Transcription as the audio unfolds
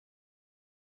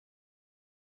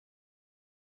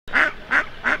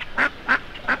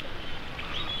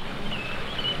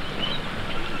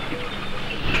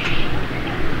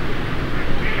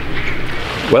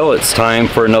Well, it's time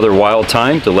for another Wild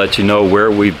Time to let you know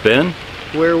where we've been,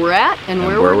 where we're at, and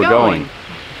where we're going.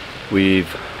 We've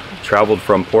traveled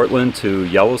from Portland to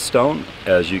Yellowstone,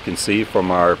 as you can see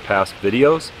from our past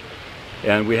videos,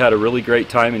 and we had a really great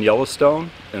time in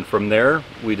Yellowstone, and from there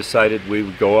we decided we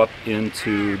would go up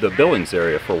into the Billings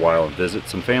area for a while and visit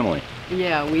some family.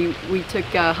 Yeah, we took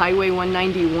Highway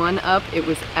 191 up. It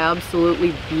was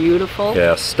absolutely beautiful.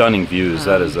 Yeah, stunning views.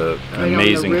 That is an right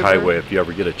amazing highway. If you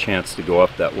ever get a chance to go up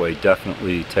that way,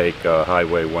 definitely take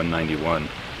Highway 191.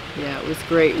 Yeah, it was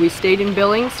great. We stayed in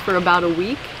Billings for about a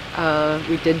week.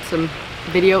 We did some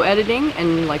video editing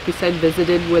and, like we said,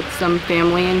 visited with some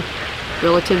family and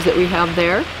relatives that we have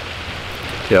there.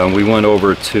 Yeah, and we went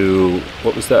over to,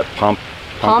 what was that?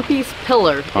 Pompey's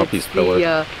Pillar. Pompey's Pillar.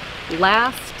 The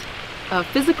last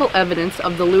physical evidence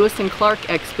of the Lewis and Clark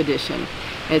expedition.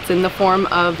 It's in the form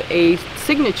of a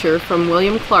signature from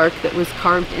William Clark that was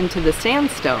carved into the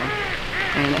sandstone,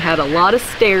 and it had a lot of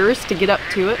stairs to get up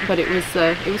to it, but it was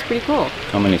pretty cool.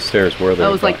 How many stairs were there?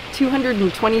 It was like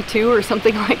 222 or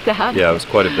something like that. Yeah, it was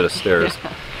quite a bit of stairs.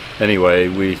 Yeah. Anyway,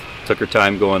 we took our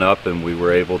time going up, and we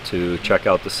were able to check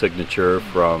out the signature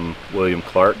from William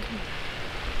Clark.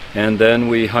 And then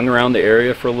we hung around the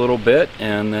area for a little bit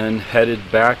and then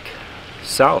headed back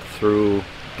south through.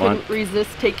 Couldn't resist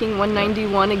taking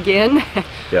 191 again. Yeah, it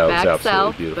was back absolutely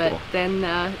south, beautiful. but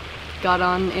then got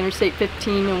on Interstate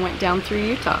 15 and went down through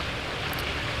Utah.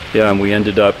 Yeah, and we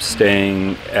ended up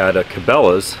staying at a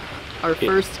Cabela's. Our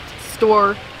first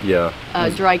store. Yeah.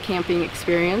 Dry camping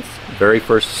experience. Very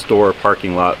first store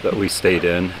parking lot that we stayed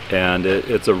in, and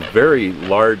it's a very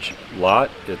large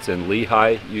lot. It's in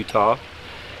Lehi, Utah,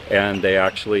 and they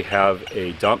actually have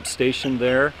a dump station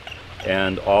there,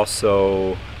 and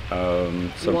also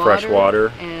some fresh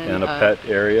water and a pet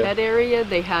area.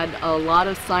 They had a lot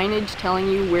of signage telling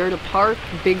you where to park.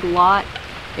 Big lot.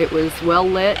 It was well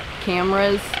lit,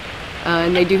 cameras,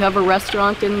 and they do have a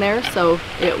restaurant in there, so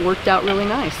it worked out really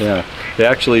nice. Yeah, they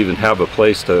actually even have a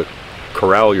place to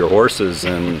corral your horses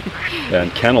and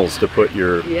kennels to put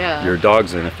your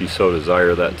dogs in if you so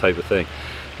desire, that type of thing.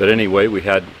 But anyway, we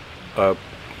had a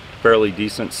fairly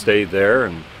decent stay there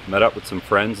and met up with some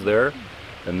friends there,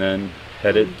 and then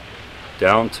headed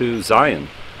down to Zion,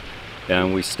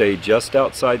 and we stayed just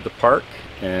outside the park,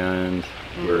 and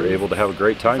we were able to have a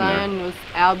great time there. Zion was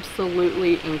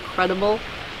absolutely incredible.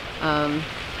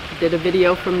 Did a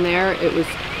video from there. It was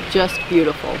just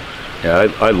beautiful.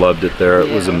 Yeah, I loved it there. It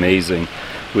was amazing.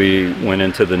 We went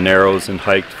into the Narrows and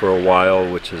hiked for a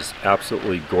while, which is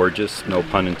absolutely gorgeous, no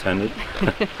pun intended.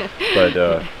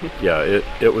 But yeah,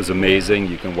 it was amazing.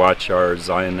 You can watch our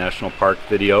Zion National Park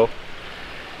video.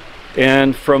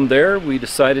 And from there, we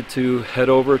decided to head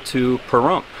over to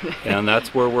Pahrump, and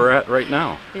that's where we're at right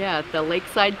now. Yeah, at the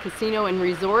Lakeside Casino and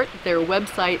Resort. Their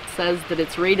website says that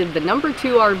it's rated the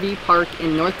 #2 RV park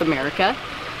in North America.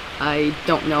 I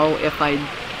don't know if I'd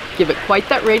give it quite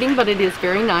that rating, but it is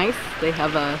very nice. They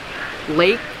have a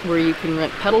lake where you can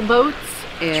rent pedal boats.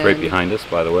 And it's right behind us,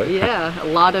 by the way. Yeah, a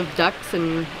lot of ducks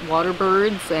and water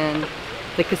birds, and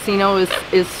the casino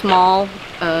is small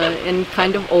and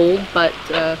kind of old, but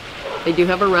they do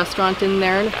have a restaurant in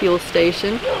there and a fuel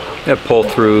station. They have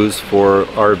pull-throughs for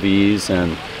RVs,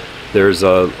 and there's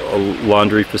a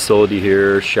laundry facility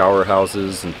here, shower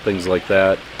houses, and things like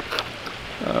that.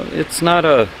 It's not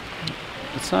a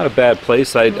bad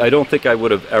place. I don't think I would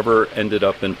have ever ended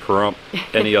up in Pahrump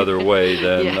any other way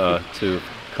than to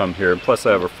come here. And plus,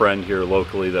 I have a friend here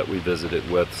locally that we visited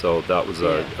with, so that was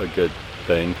a good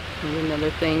thing. And another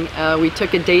thing, we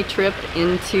took a day trip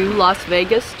into Las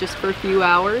Vegas just for a few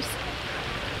hours.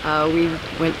 We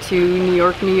went to New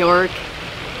York,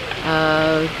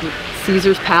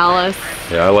 Caesar's Palace.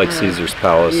 Yeah, I like Caesar's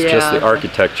Palace. Yeah, just the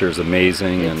architecture is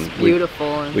amazing. It's and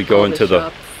beautiful. We go into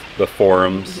the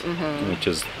Forums, which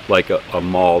is like a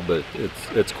mall, but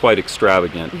it's quite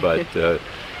extravagant, but a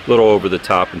little over the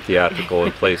top and theatrical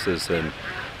in places, and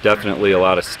definitely a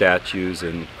lot of statues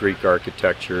and Greek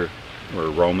architecture, or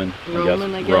Roman I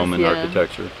guess, Roman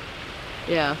architecture.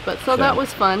 Yeah, but so that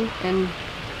was fun, and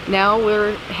now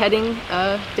we're heading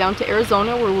down to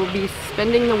Arizona, where we'll be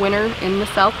spending the winter in the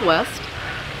Southwest.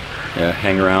 Yeah,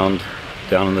 hang around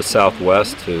down in the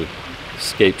Southwest to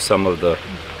escape some of the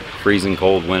freezing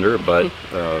cold winter, but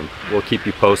we'll keep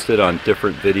you posted on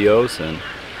different videos, and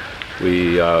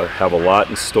we have a lot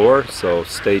in store, so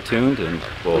stay tuned, and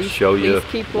we'll show you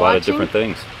a lot of different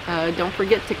things. Don't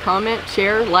forget to comment,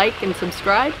 share, like, and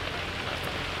subscribe,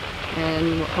 and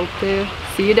we'll hope to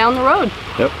see you down the road.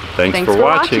 Yep, thanks for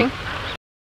watching.